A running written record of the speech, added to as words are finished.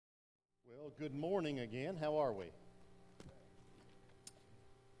Well, good morning again. How are we?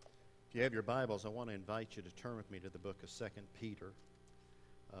 If you have your Bibles, I want to invite you to turn with me to the book of 2 Peter.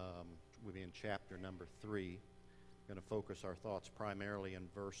 We'll be in chapter number 3. We're going to focus our thoughts primarily in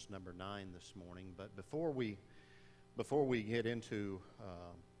verse number 9 this morning. But before we get into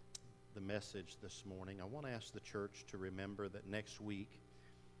the message this morning, I want to ask the church to remember that next week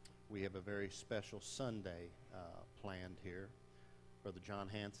we have a very special Sunday planned here. Brother John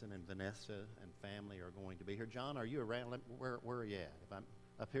Hanson and Vanessa and family are going to be here. John, are you around? Where are you at? If I'm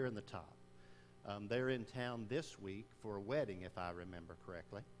up here in the top. They're in town this week for a wedding, if I remember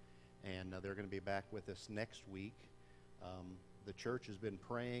correctly. And they're going to be back with us next week. The church has been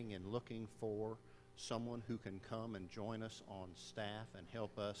praying and looking for someone who can come and join us on staff and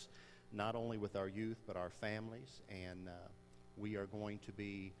help us not only with our youth but our families. And we are going to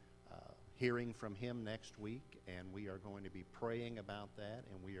be hearing from him next week, and we are going to be praying about that,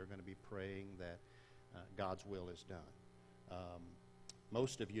 and we are going to be praying that God's will is done.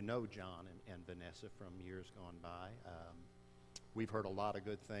 Most of you know John and Vanessa from years gone by. We've heard a lot of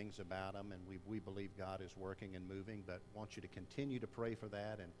good things about them, and we believe God is working and moving, but want you to continue to pray for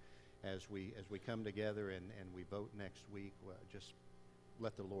that, and as we come together and we vote next week, just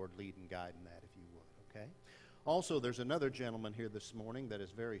let the Lord lead and guide in that, if you would, okay? Also, there's another gentleman here this morning that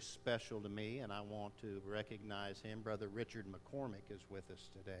is very special to me, and I want to recognize him. Brother Richard McCormick is with us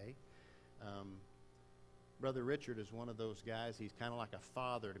today. Brother Richard is one of those guys, he's kind of like a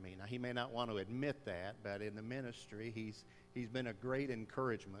father to me. Now, he may not want to admit that, but in the ministry, he's been a great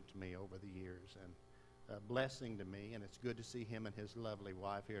encouragement to me over the years and a blessing to me, and it's good to see him and his lovely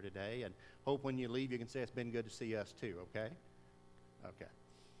wife here today. And hope when you leave, you can say it's been good to see us too, okay? Okay.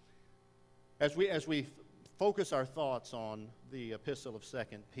 As we focus our thoughts on the epistle of 2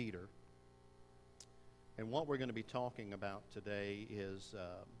 Peter, and what we're going to be talking about today is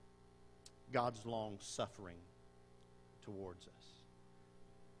God's long suffering towards us.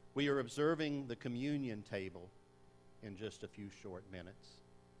 We are observing the communion table in just a few short minutes.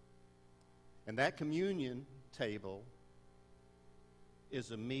 And that communion table is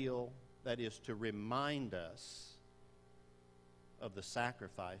a meal that is to remind us of the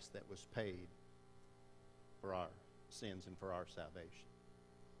sacrifice that was paid for our sins and for our salvation.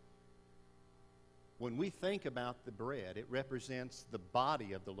 When we think about the bread, it represents the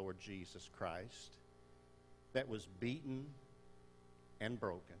body of the Lord Jesus Christ that was beaten and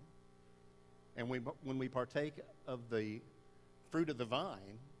broken. And when we partake of the fruit of the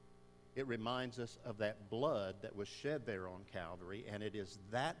vine, it reminds us of that blood that was shed there on Calvary, and it is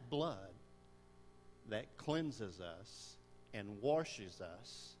that blood that cleanses us and washes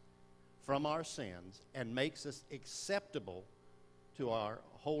us from our sins and makes us acceptable to our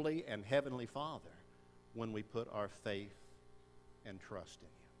holy and heavenly Father when we put our faith and trust in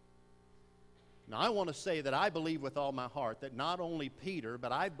Him. Now, I want to say that I believe with all my heart that not only Peter,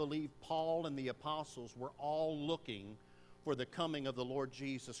 but I believe Paul and the apostles were all looking for the coming of the Lord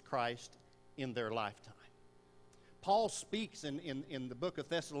Jesus Christ in their lifetime. Paul speaks in the book of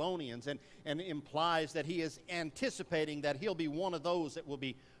Thessalonians and implies that he is anticipating that he'll be one of those that will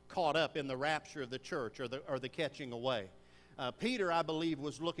be caught up in the rapture of the church or the catching away. Peter, I believe,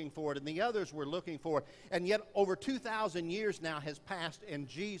 was looking for it, and the others were looking for it. And yet over 2,000 years now has passed, and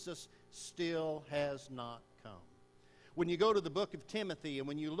Jesus still has not come. When you go to the book of Timothy, and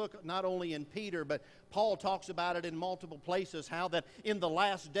when you look not only in Peter, but Paul talks about it in multiple places, how that in the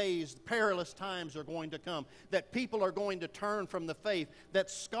last days, perilous times are going to come, that people are going to turn from the faith,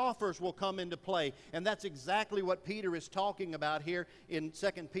 that scoffers will come into play. And that's exactly what Peter is talking about here in 2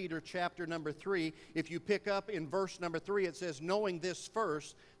 Peter chapter number 3. If you pick up in verse number 3, it says, knowing this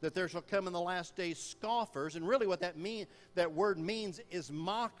first, that there shall come in the last days scoffers. And really what that word means is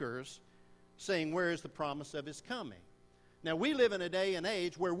mockers, saying, where is the promise of His coming? Now, we live in a day and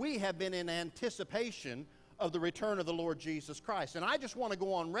age where we have been in anticipation of the return of the Lord Jesus Christ. And I just want to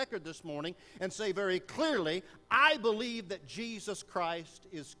go on record this morning and say very clearly, I believe that Jesus Christ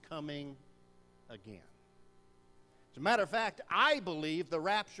is coming again. As a matter of fact, I believe the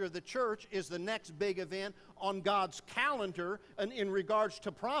rapture of the church is the next big event on God's calendar and in regards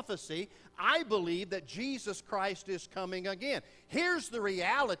to prophecy. I believe that Jesus Christ is coming again. Here's the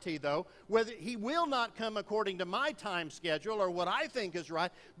reality, though, whether He will not come according to my time schedule or what I think is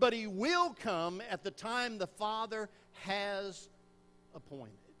right, but He will come at the time the Father has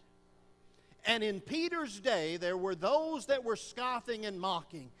appointed. And in Peter's day, there were those that were scoffing and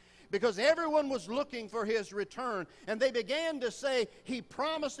mocking, because everyone was looking for His return. And they began to say, He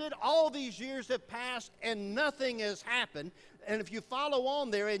promised it, all these years have passed, and nothing has happened. And if you follow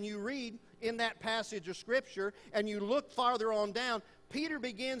on there and you read in that passage of Scripture and you look farther on down, Peter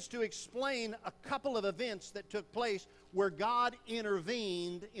begins to explain a couple of events that took place where God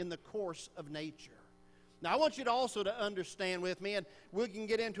intervened in the course of nature. Now, I want you to also to understand with me, and we can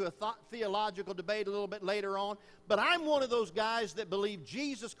get into a theological debate a little bit later on, but I'm one of those guys that believe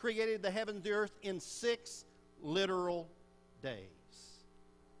Jesus created the heavens and the earth in 6 literal days.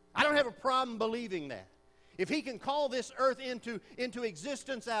 I don't have a problem believing that. If He can call this earth into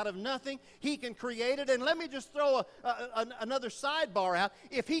existence out of nothing, He can create it. And let me just throw another sidebar out.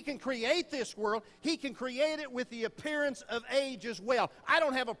 If He can create this world, He can create it with the appearance of age as well. I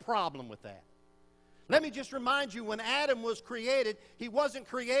don't have a problem with that. Let me just remind you, when Adam was created, he wasn't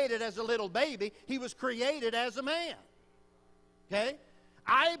created as a little baby. He was created as a man. Okay?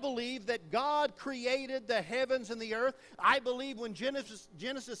 I believe that God created the heavens and the earth. I believe when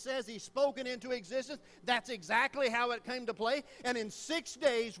Genesis says He spoke it into existence, that's exactly how it came to play. And in 6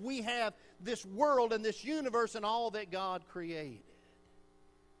 days, we have this world and this universe and all that God created.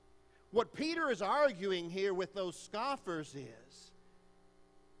 What Peter is arguing here with those scoffers is,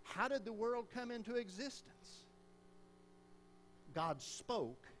 how did the world come into existence? God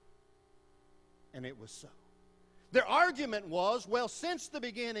spoke, and it was so. Their argument was, well, since the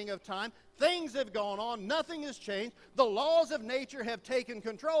beginning of time, things have gone on, nothing has changed, the laws of nature have taken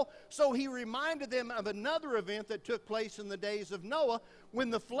control. So he reminded them of another event that took place in the days of Noah, when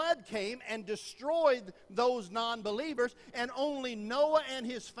the flood came and destroyed those non-believers, and only Noah and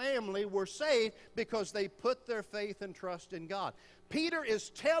his family were saved because they put their faith and trust in God. Peter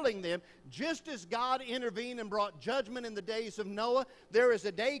is telling them, just as God intervened and brought judgment in the days of Noah, there is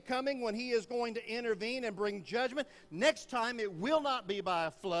a day coming when He is going to intervene and bring judgment. Next time it will not be by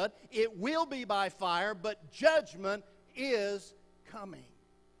a flood, it will be by fire, but judgment is coming.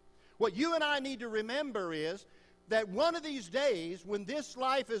 What you and I need to remember is that one of these days, when this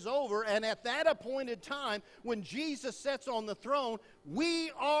life is over, and at that appointed time, when Jesus sits on the throne,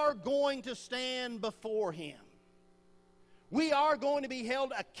 we are going to stand before Him. We are going to be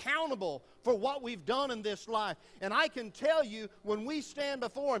held accountable for what we've done in this life. And I can tell you, when we stand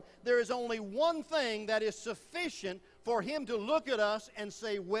before Him, there is only one thing that is sufficient for Him to look at us and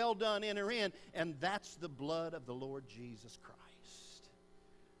say, well done, enter in, and that's the blood of the Lord Jesus Christ.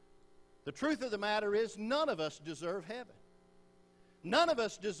 The truth of the matter is, none of us deserve heaven. None of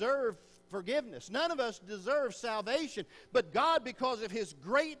us deserve forgiveness. None of us deserve salvation. But God, because of His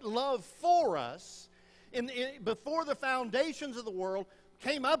great love for us, before the foundations of the world,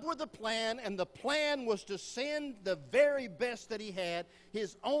 came up with a plan, and the plan was to send the very best that He had,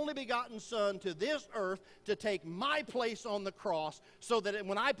 His only begotten Son, to this earth to take my place on the cross, so that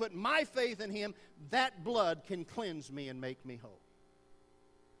when I put my faith in Him, that blood can cleanse me and make me whole.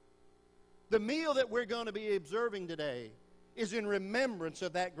 The meal that we're going to be observing today is in remembrance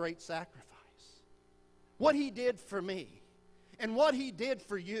of that great sacrifice. What He did for me, and what He did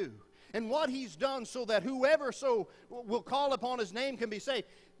for you, and what He's done so that whoever so will call upon His name can be saved.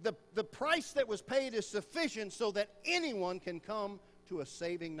 The price that was paid is sufficient so that anyone can come to a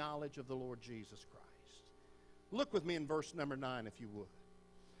saving knowledge of the Lord Jesus Christ. Look with me in verse number 9, if you would,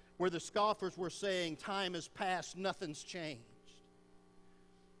 where the scoffers were saying, time has passed, nothing's changed.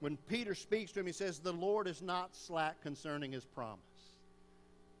 When Peter speaks to him, he says, the Lord is not slack concerning His promise.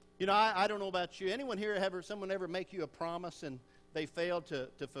 You know, I don't know about you. Anyone here someone ever make you a promise and they failed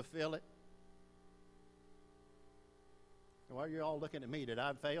to fulfill it? Why are you all looking at me? Did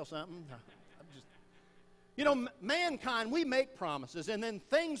I fail something? You know, mankind, we make promises, and then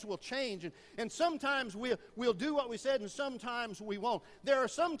things will change, and sometimes we'll do what we said, and sometimes we won't. There are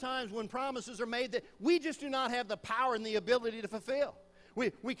some times when promises are made that we just do not have the power and the ability to fulfill.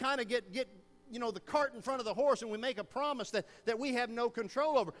 We kind of get the cart in front of the horse, and we make a promise that we have no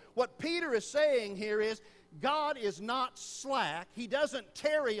control over. What Peter is saying here is, God is not slack. He doesn't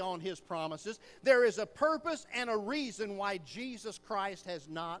tarry on His promises. There is a purpose and a reason why Jesus Christ has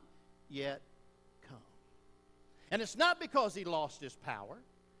not yet come. And it's not because He lost His power.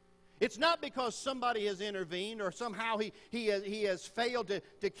 It's not because somebody has intervened or somehow he has failed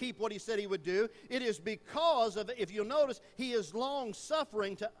to keep what He said He would do. It is because of, if you'll notice, He is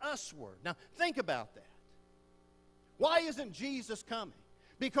long-suffering to usward. Now, think about that. Why isn't Jesus coming?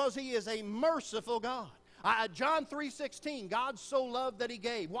 Because He is a merciful God. John 3:16, God so loved that He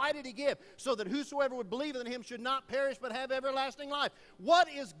gave. Why did He give? So that whosoever would believe in Him should not perish but have everlasting life. What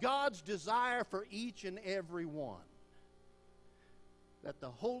is God's desire for each and every one? That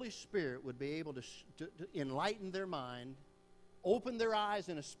the Holy Spirit would be able to enlighten their mind, open their eyes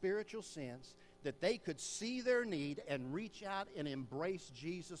in a spiritual sense, that they could see their need and reach out and embrace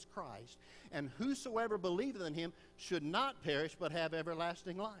Jesus Christ. And whosoever believeth in Him should not perish but have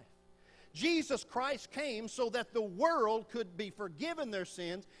everlasting life. Jesus Christ came so that the world could be forgiven their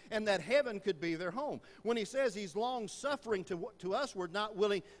sins and that heaven could be their home. When he says he's long-suffering to usward, not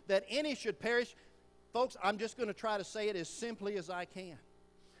willing that any should perish, folks, I'm just going to try to say it as simply as I can.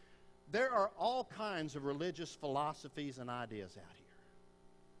 There are all kinds of religious philosophies and ideas out here.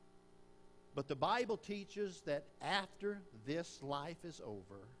 But the Bible teaches that after this life is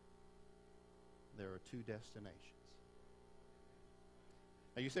over, there are two destinations.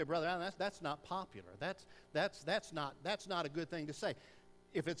 Now you say, Brother Allen, that's not popular. That's not a good thing to say.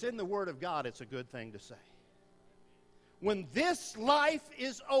 If it's in the Word of God, it's a good thing to say. When this life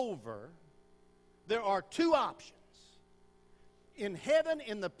is over, there are two options. In heaven,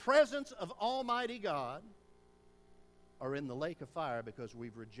 in the presence of Almighty God, or in the lake of fire because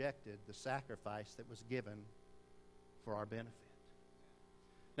we've rejected the sacrifice that was given for our benefit.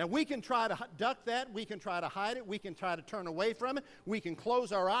 Now, we can try to duck that. We can try to hide it. We can try to turn away from it. We can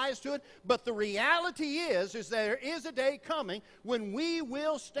close our eyes to it. But the reality is there is a day coming when we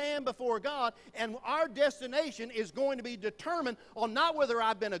will stand before God, and our destination is going to be determined on not whether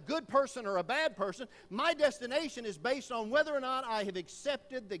I've been a good person or a bad person. My destination is based on whether or not I have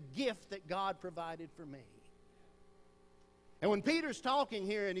accepted the gift that God provided for me. And when Peter's talking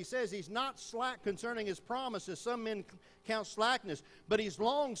here and he says he's not slack concerning his promises, some men count slackness, but he's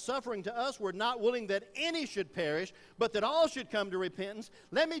long-suffering to usward, not willing that any should perish, but that all should come to repentance.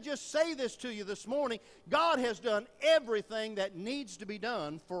 Let me just say this to you this morning. God has done everything that needs to be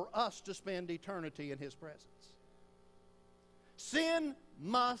done for us to spend eternity in His presence. Sin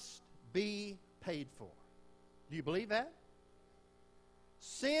must be paid for. Do you believe that?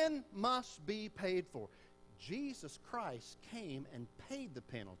 Sin must be paid for. Jesus Christ came and paid the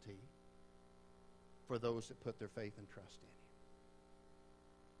penalty for those that put their faith and trust in Him.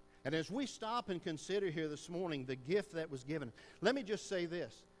 And as we stop and consider here this morning the gift that was given, let me just say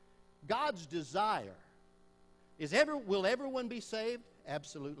this. God's desire is will everyone be saved?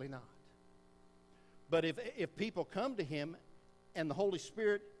 Absolutely not. But if people come to Him and the Holy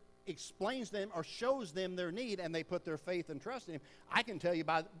Spirit explains them or shows them their need and they put their faith and trust in Him, I can tell you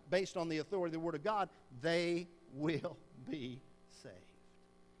based on the authority of the Word of God, they will be saved.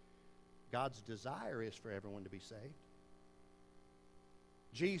 God's desire is for everyone to be saved.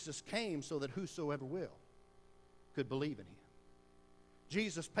 Jesus came so that whosoever will could believe in Him.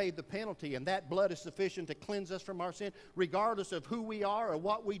 Jesus paid the penalty, and that blood is sufficient to cleanse us from our sin, regardless of who we are or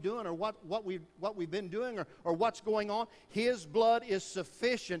what we're doing or what we've been doing or what's going on. His blood is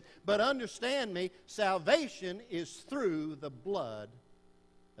sufficient. But understand me, salvation is through the blood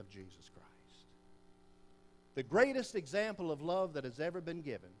of Jesus Christ. The greatest example of love that has ever been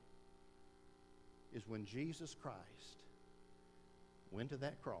given is when Jesus Christ went to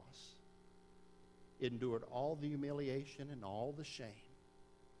that cross, endured all the humiliation and all the shame,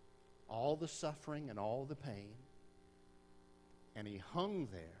 all the suffering and all the pain, and He hung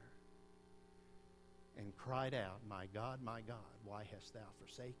there and cried out, my God, why hast Thou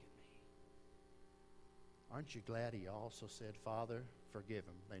forsaken me? Aren't you glad He also said, Father, forgive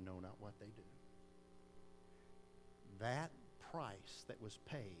them, they know not what they do? That price that was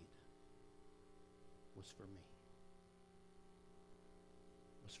paid was for me,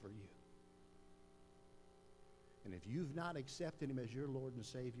 was for you. And if you've not accepted Him as your Lord and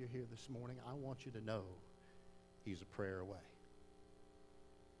Savior here this morning, I want you to know He's a prayer away.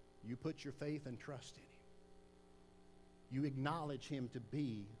 You put your faith and trust in Him. You acknowledge Him to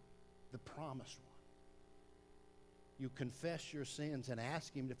be the promised one. You confess your sins and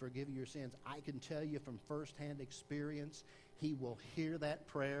ask Him to forgive you your sins. I can tell you from firsthand experience, He will hear that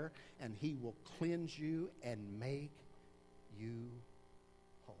prayer and He will cleanse you and make you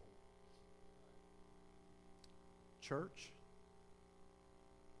whole. Church,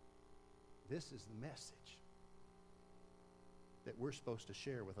 this is the message that we're supposed to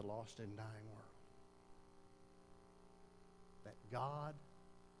share with a lost and dying world. That God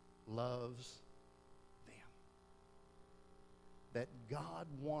loves them. That God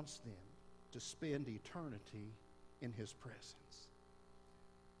wants them to spend eternity in His presence.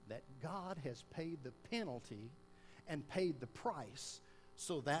 That God has paid the penalty and paid the price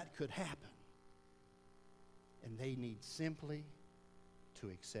so that could happen. And they need simply to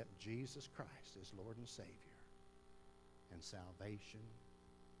accept Jesus Christ as Lord and Savior. And salvation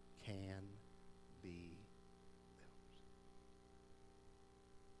can be theirs.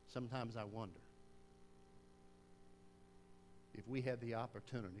 Sometimes I wonder if we had the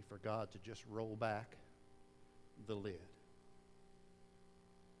opportunity for God to just roll back the lid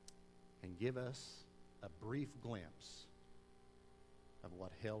and give us a brief glimpse of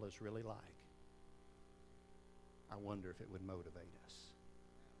what hell is really like. I wonder if it would motivate us.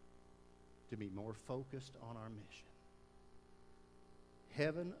 to be more focused on our mission.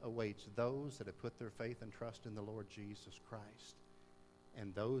 Heaven awaits those that have put their faith and trust in the Lord Jesus Christ.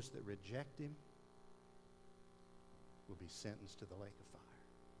 And those that reject him will be sentenced to the lake of fire.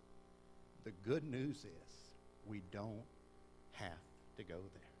 The good news is we don't have to go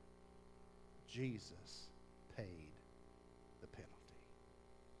there. Jesus paid the penalty.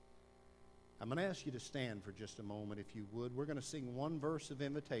 I'm going to ask you to stand for just a moment, if you would. We're going to sing one verse of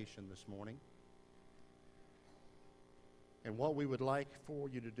invitation this morning. And what we would like for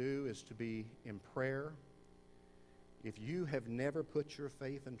you to do is to be in prayer. If you have never put your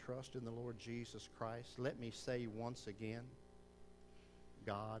faith and trust in the Lord Jesus Christ, let me say once again,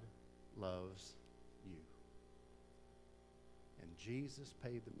 God loves you. And Jesus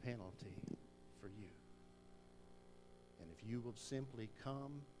paid the penalty for you. And if you will simply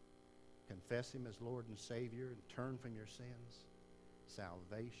come, confess him as Lord and Savior, and turn from your sins,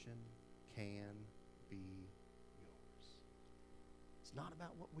 salvation can be yours. It's not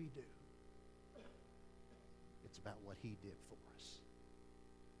about what we do. It's about what he did for us.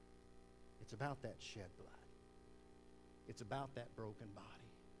 It's about that shed blood. It's about that broken body.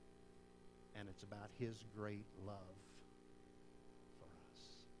 And it's about his great love